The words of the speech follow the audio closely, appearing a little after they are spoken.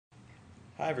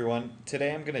Hi everyone.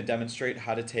 Today I'm going to demonstrate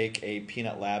how to take a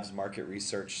Peanut Labs market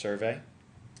research survey.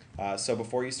 So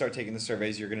before you start taking the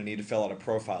surveys, you're going to need to fill out a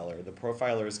profiler. The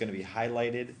profiler is going to be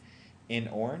highlighted in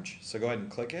orange, so go ahead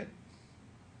and click it.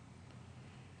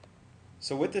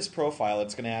 So with this profile,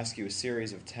 it's going to ask you a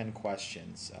series of 10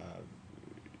 questions.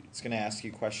 It's going to ask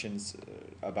you questions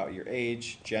about your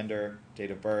age, gender, date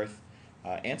of birth.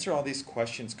 Answer all these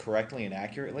questions correctly and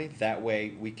accurately. That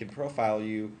way we can profile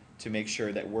you to make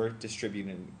sure that we're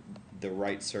distributing the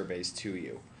right surveys to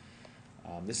you.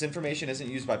 This information isn't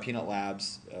used by Peanut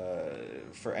Labs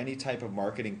for any type of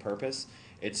marketing purpose.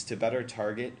 It's to better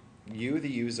target you,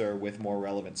 the user, with more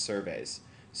relevant surveys.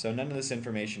 So none of this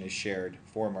information is shared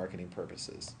for marketing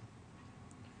purposes.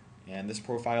 And this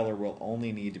profiler will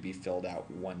only need to be filled out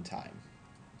one time.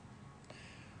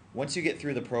 Once you get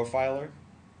through the profiler,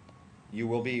 you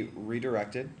will be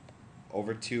redirected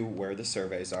over to where the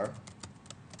surveys are.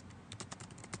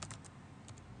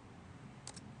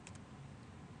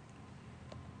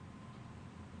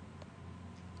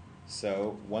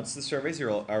 So once the surveys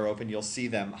are open, you'll see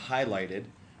them highlighted.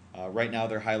 Right now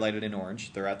they're highlighted in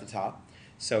orange. They're at the top.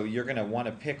 So you're going to want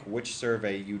to pick which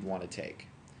survey you'd want to take.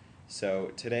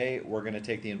 So today we're going to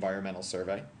take the environmental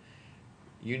survey.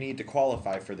 You need to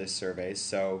qualify for this survey,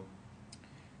 so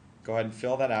go ahead and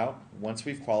fill that out. Once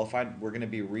we've qualified, we're going to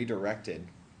be redirected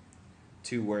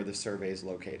to where the survey is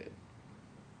located.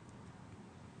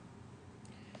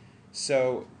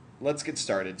 So let's get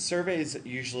started. Surveys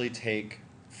usually take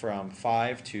from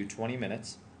 5 to 20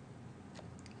 minutes.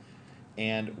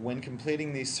 And when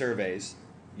completing these surveys,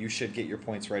 you should get your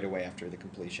points right away after the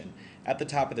completion. At the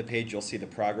top of the page, you'll see the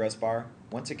progress bar.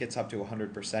 Once it gets up to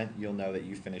 100%, you'll know that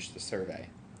you finished the survey.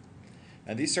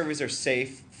 And these surveys are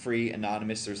safe, free,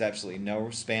 anonymous. There's absolutely no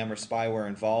spam or spyware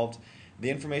involved.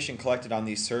 The information collected on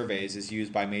these surveys is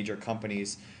used by major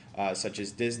companies such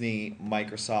as Disney,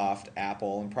 Microsoft,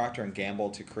 Apple, and Procter & Gamble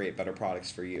to create better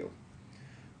products for you.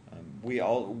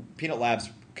 Peanut Labs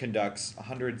conducts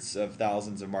hundreds of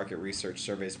thousands of market research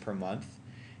surveys per month,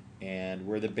 and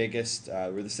we're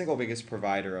the single biggest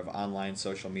provider of online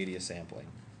social media sampling.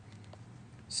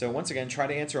 So once again, try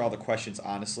to answer all the questions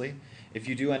honestly. If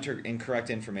you do enter incorrect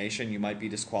information, you might be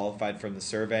disqualified from the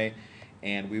survey,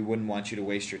 and we wouldn't want you to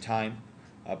waste your time.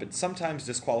 But sometimes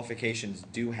disqualifications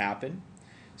do happen.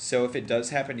 So if it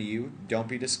does happen to you, don't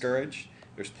be discouraged.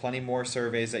 There's plenty more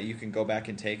surveys that you can go back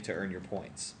and take to earn your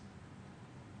points.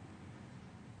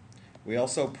 We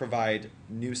also provide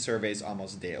new surveys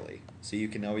almost daily, so you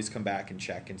can always come back and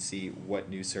check and see what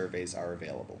new surveys are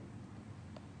available.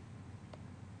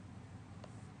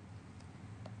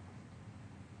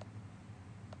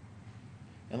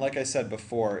 And like I said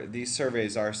before, these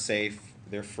surveys are safe,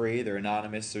 they're free, they're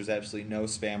anonymous, there's absolutely no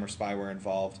spam or spyware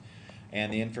involved,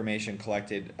 and the information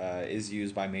collected is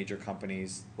used by major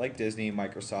companies like Disney,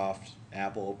 Microsoft,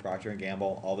 Apple, Procter &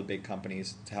 Gamble, all the big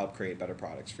companies to help create better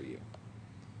products for you.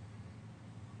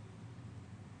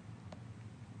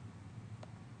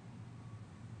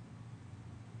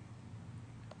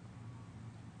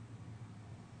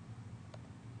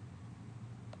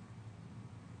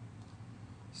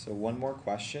 So one more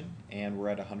question, and we're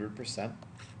at 100%.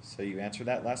 So you answer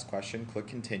that last question, click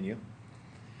continue.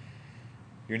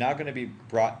 You're now going to be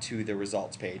brought to the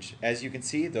results page. As you can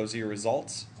see, those are your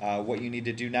results. What you need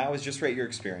to do now is just rate your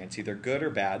experience, either good or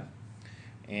bad.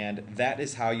 And that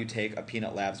is how you take a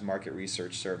Peanut Labs market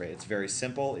research survey. It's very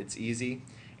simple, it's easy.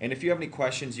 And if you have any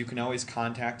questions, you can always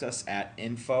contact us at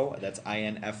info, that's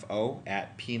info,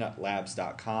 at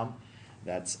peanutlabs.com.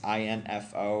 That's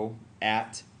info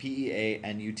at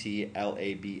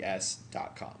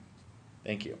peanutlabs.com.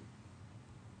 Thank you.